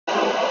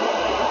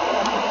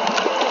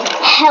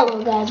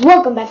Hello guys,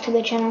 welcome back to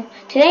the channel.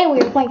 Today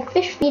we are playing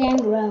Fish Feed and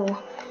Grow.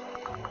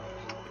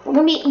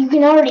 You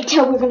can already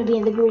tell we're gonna be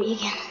in the Greek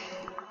again.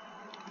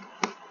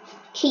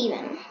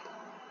 Kevin.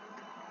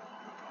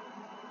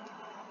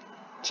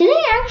 Today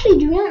I actually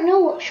do not know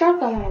what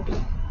shark I wanna be.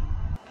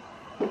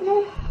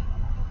 No.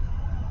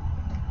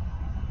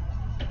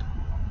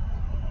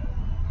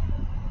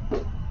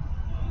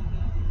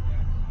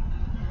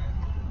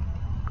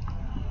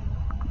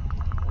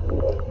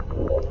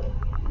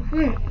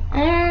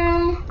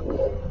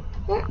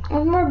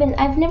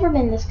 I've never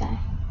been this guy.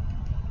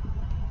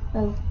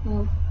 Oh.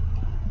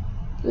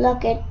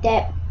 Look at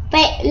that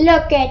fish.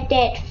 Look at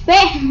that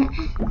fish.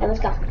 Okay, let's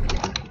go.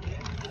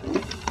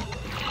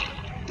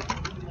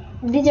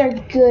 These are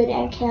good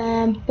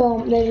actually.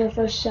 Boom, there's our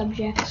first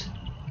subjects.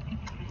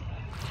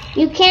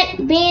 You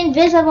can't be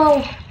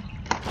invisible.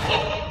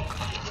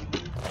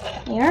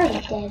 You're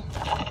dead.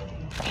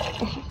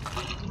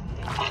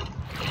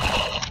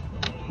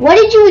 What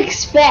did you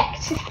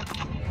expect?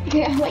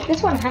 Like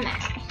this one I'm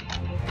asking.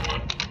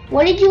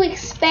 What did you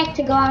expect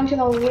to go out into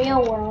the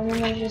real world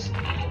and then just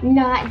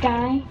not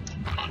die?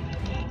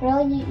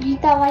 Really? You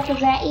thought life was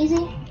that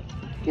easy?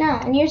 No,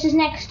 and yours is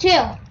next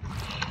too.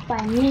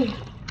 By me.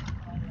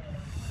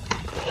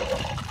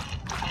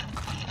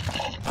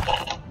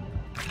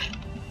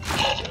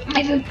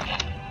 My food.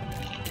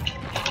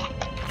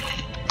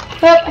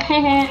 Oh,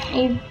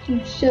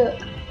 you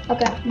suck.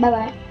 Okay,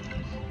 bye-bye.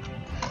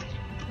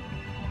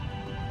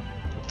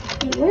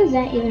 What does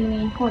that even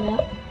mean? Hold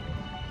up.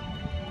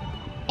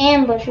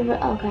 Ambush,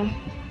 okay.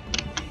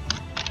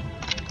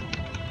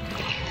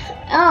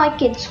 Oh, I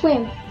could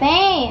swim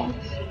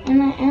fast,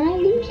 and I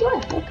lose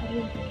life.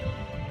 Okay.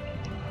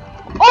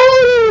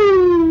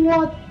 Oh,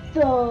 what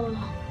the?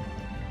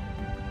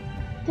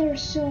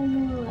 There's so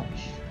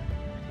much.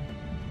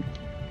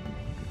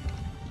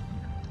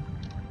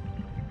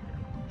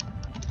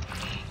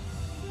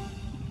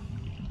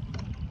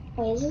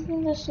 Wait,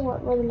 isn't this where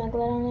the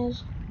megalodon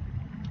is?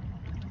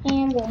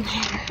 And won't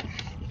matter.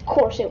 Of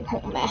course, it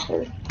won't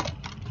matter.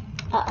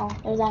 Uh-oh,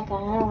 there's that guy.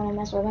 I don't want to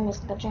mess with him.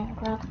 He's like a giant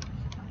croc.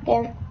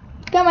 Okay,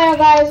 come on,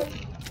 guys.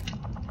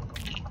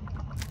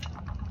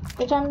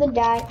 It's time to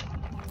die.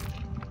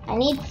 I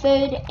need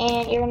food,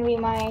 and you're gonna be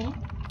my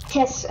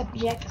test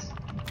subjects.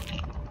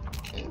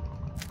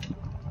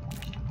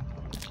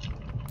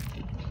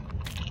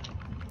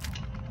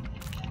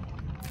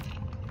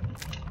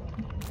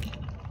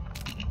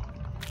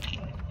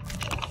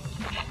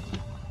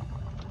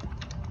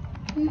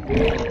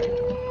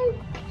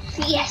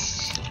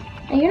 Yes.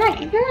 No, you're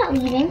not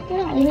leaving.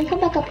 You're not leaving. Come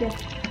back up here.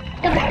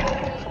 Come back.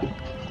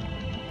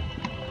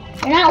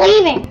 You're not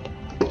leaving.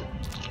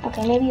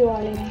 Okay, maybe you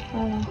are leaving. I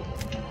don't know.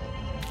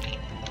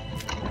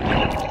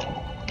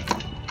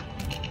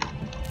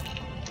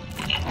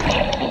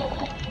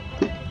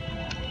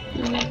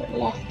 You never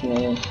left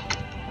me.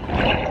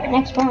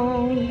 Next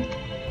one.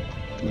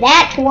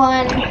 That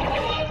one.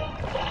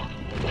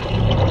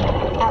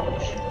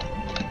 Ouch.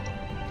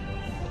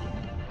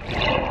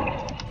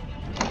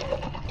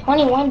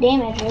 21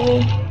 damage,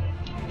 really.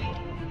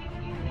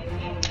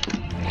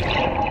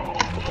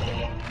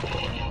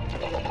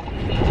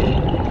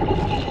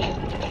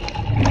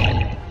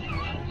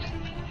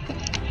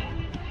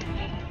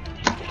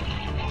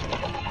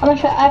 How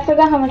much? I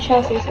forgot how much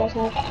health these guys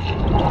have.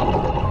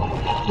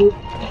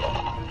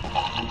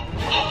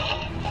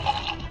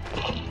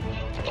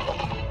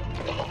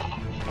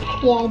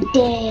 Yeah,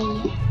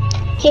 dang.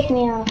 Kick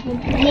me off.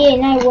 Yeah,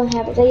 now I won't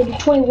have it. I gotta do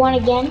 21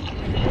 again.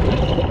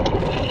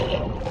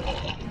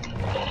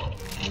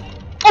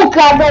 Oh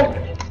god, no!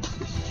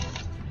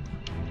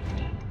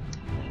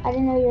 I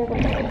didn't know you were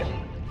gonna.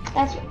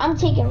 I'm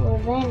taking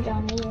revenge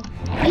on you.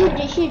 You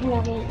just shouldn't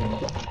have hit me.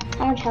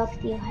 How much health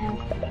do you have?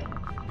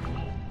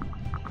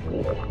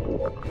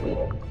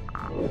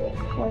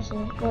 Where's it?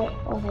 Where?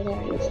 Okay,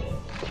 there it is.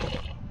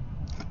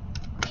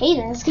 Okay,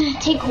 then it's gonna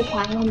take a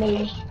while,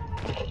 maybe.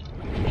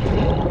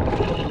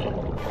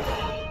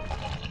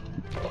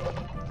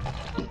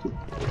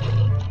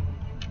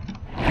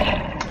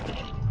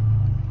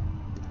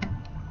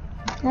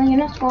 No, you're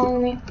not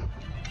following me.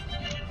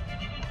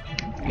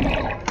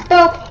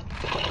 Oh!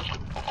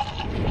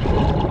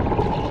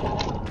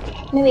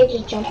 Maybe I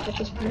just jumped at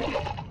this point.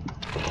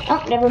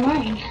 Oh, never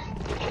mind.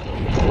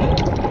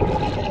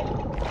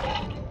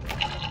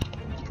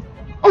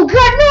 Oh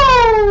god,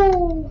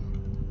 no!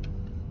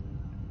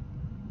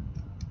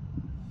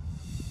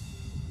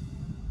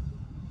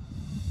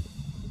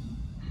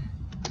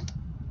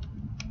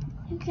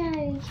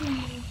 Okay.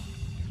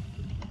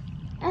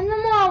 And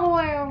I'm all the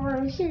way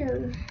over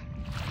here.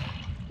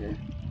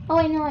 Oh,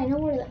 I know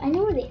where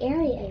the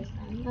area is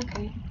then.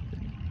 Okay.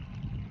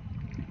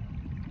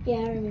 Yeah,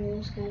 I remember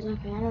those guys.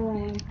 Okay, I know where I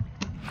am.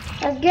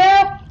 Let's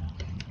go!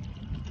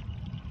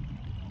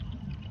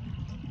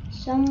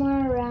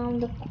 Somewhere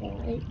around the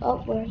corner.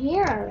 Oh, we're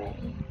here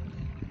already.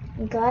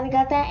 I'm glad I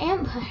got that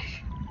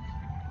ambush.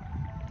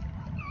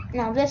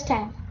 Now this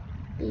time,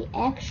 be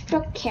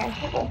extra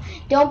careful.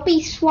 Don't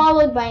be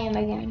swallowed by him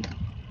again.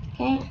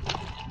 Okay?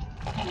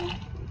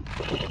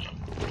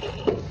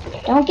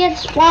 Don't get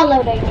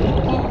swallowed again.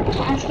 I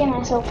can't get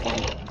myself in.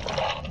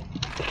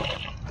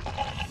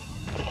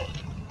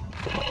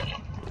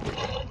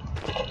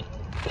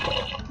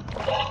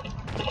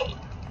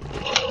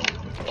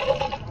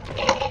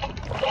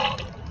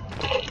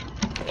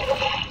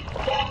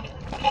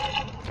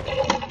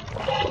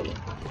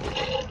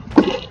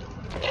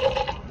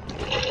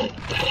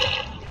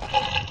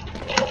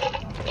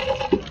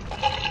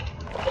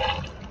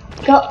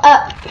 Go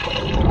up.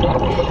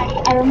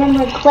 I remember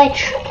the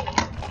glitch.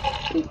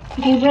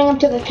 If you bring them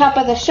to the top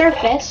of the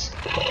surface,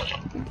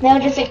 they'll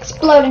just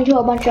explode into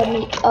a bunch of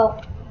meat. Oh.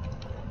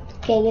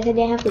 Okay, I guess I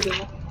didn't have to do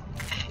it.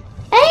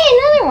 Hey,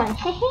 another one.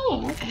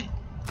 Hey, okay.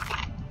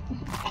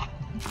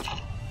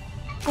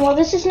 Well,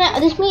 this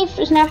meat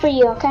is not for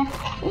you, okay?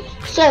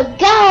 So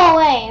go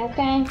away,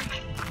 okay?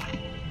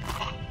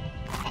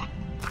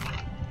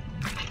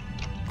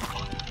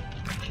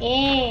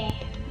 Yeah.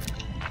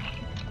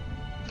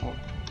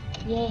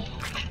 Yeah.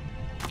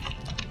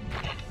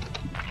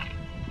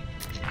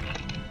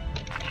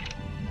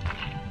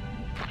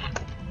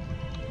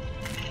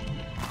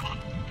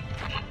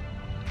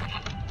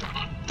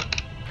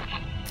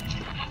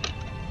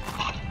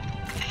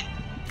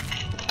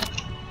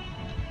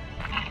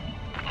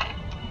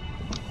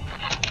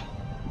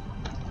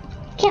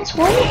 Can't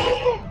swim right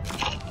there.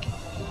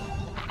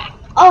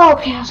 Oh,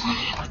 okay, I was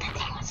wondering what that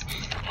thing was.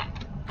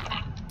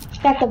 I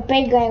thought the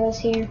big guy was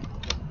here.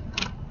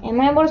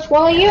 Am I able to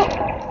swallow you?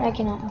 I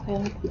cannot.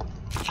 Okay.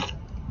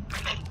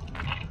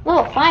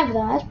 Level 5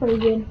 though. That's pretty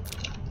good.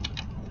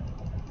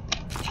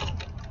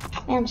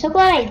 Man, I'm so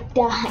glad I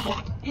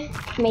died.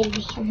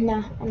 Maybe I'm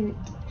not. I'm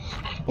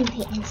in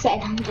the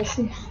inside. I'm just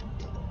not.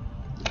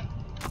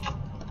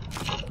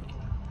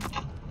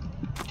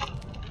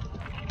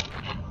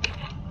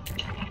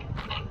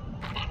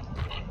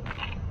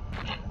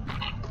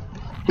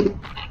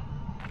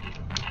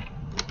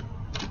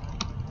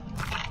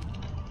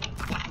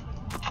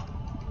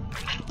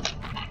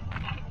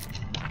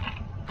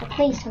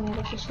 Please tell me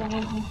to just run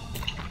in here.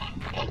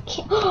 I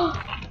can't.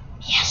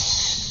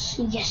 Yes!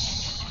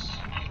 Yes!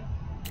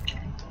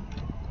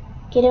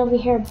 Get over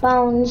here,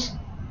 Bones.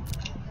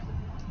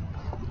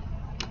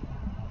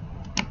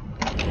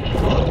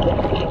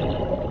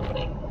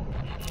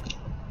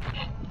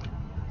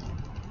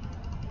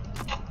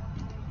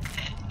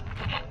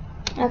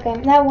 Okay,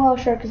 that whale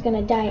shark is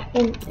gonna die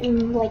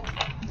in like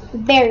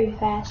very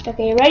fast.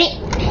 Okay, you ready?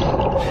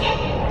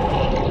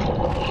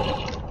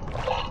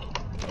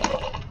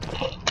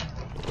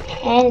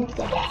 And it's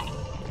dead.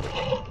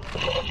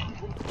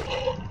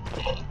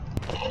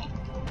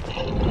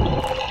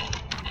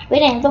 We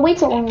didn't have to wait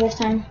so long this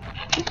time.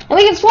 And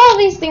we can swallow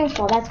these things.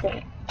 Well, that's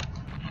great.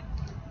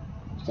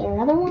 Is there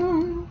another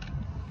one?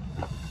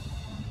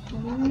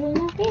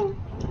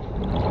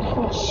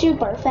 Oh,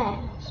 super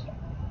fast.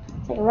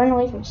 It's like a run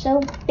away from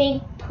so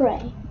big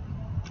prey.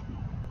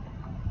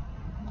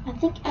 I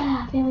think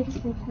we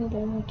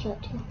can kill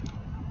it too.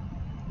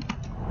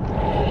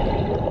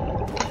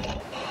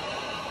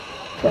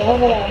 Go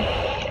over there.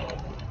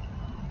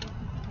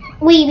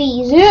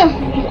 Weeby,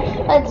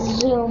 zoom! Let's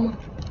zoom.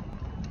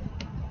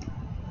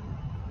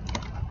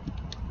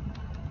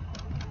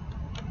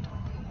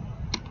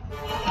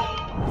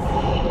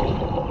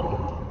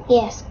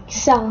 Yes,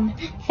 some.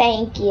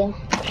 Thank you.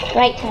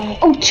 Right time.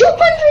 Oh,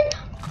 200?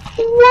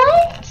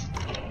 What?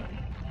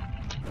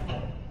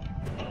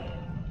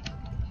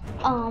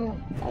 I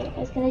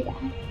was gonna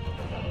die.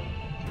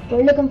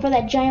 We're looking for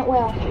that giant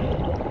whale.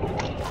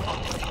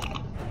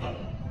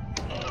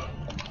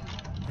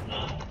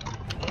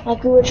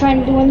 Like we were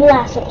trying to do in the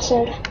last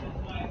episode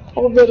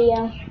or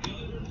video.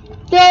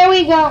 There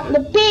we go, the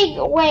big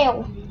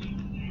whale.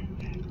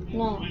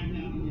 Now,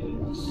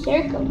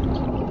 circle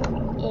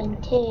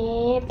and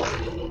tip.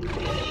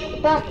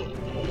 Bump.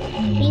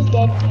 He's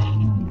dead.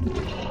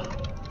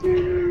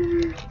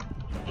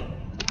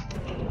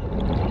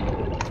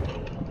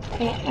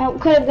 Okay, that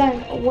could have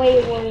gone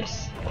way worse.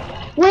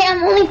 Wait,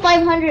 I'm only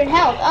 500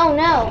 health. Oh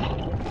no.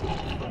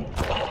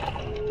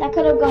 That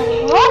could have gone.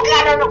 Oh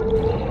god, no.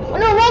 Oh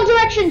no, wrong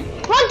direction!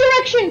 Wrong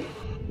direction!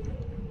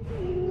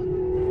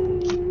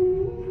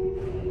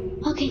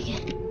 Okay,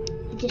 good.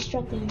 I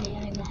destructed the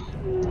other guy.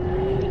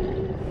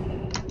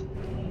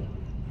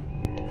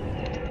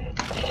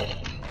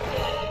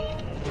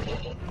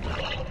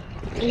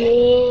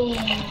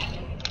 Yeah.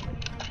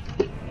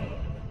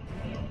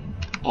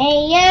 Hey,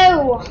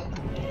 yo!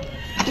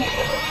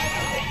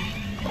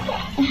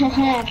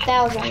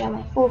 1,000, I got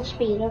my full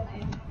speed,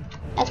 okay.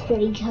 That's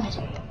pretty good.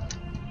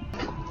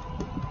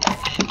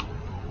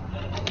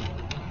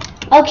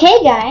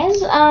 Okay,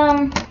 guys,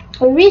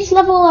 we reached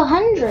level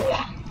 100.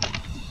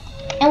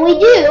 And we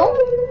do,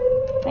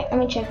 wait, let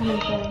me check how many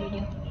damage we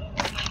do.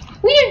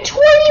 We did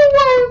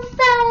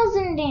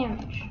 21,000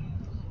 damage.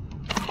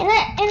 And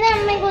that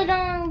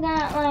Megalodon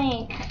got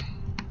like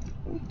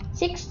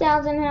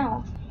 6,000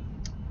 health.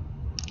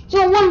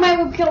 So one bite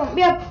will kill him.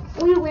 Yep,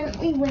 we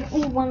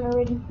won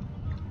already.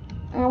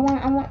 I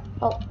want,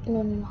 oh,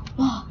 no.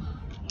 Oh,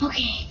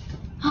 okay.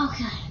 Oh,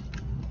 God.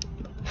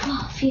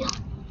 Oh, feel.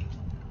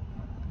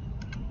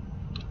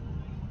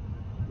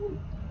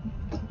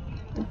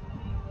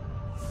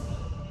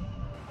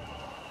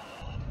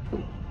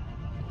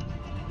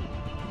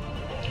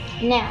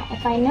 Now,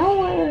 if I know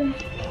where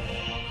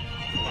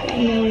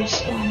the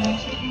spawn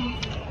is now,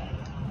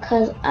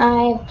 because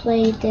I've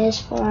played this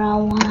for a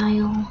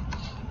while,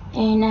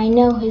 and I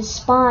know his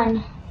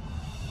spawn.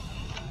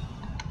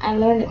 I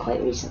learned it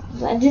quite recently.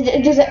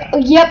 Does it? Oh,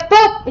 yep.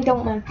 Oh, it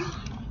don't matter.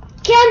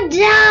 Can't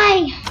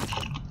die.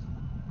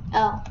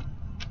 Oh.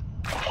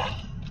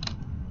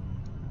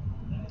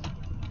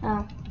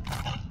 Oh.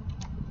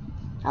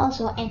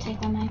 Also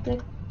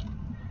anticlimactic.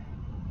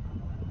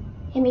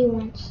 Hit me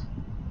once.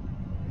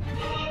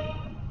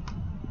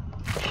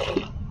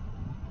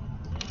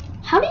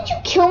 How did you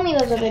kill me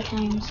those other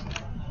times?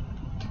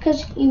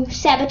 Because you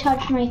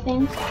sabotaged my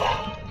things?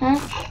 Huh?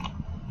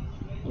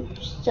 You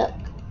suck.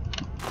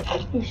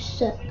 You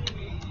suck.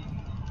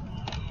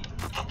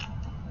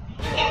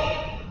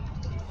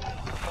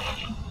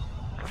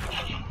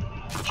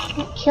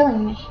 You're not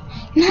killing me.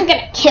 You're not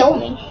gonna kill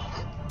me.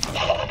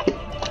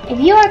 If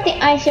you were at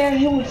the ice area,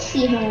 you would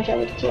see how much I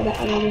would kill that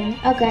other one.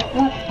 Okay,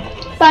 well,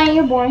 fine,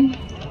 you're boring.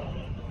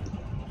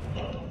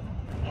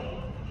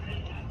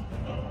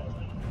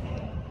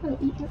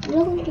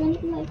 Really?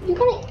 You're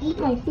gonna eat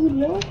my food,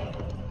 really?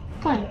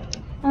 Fine.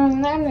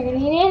 I'm not gonna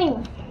eat it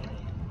anyway.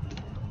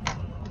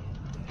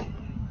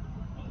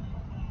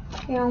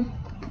 Yeah.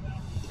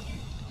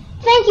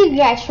 Thank you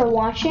guys for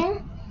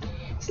watching.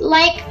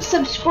 Like,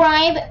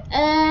 subscribe,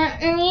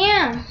 and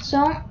yeah.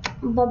 So,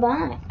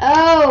 bye-bye.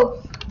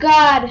 Oh,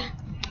 God.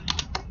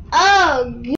 Oh, God.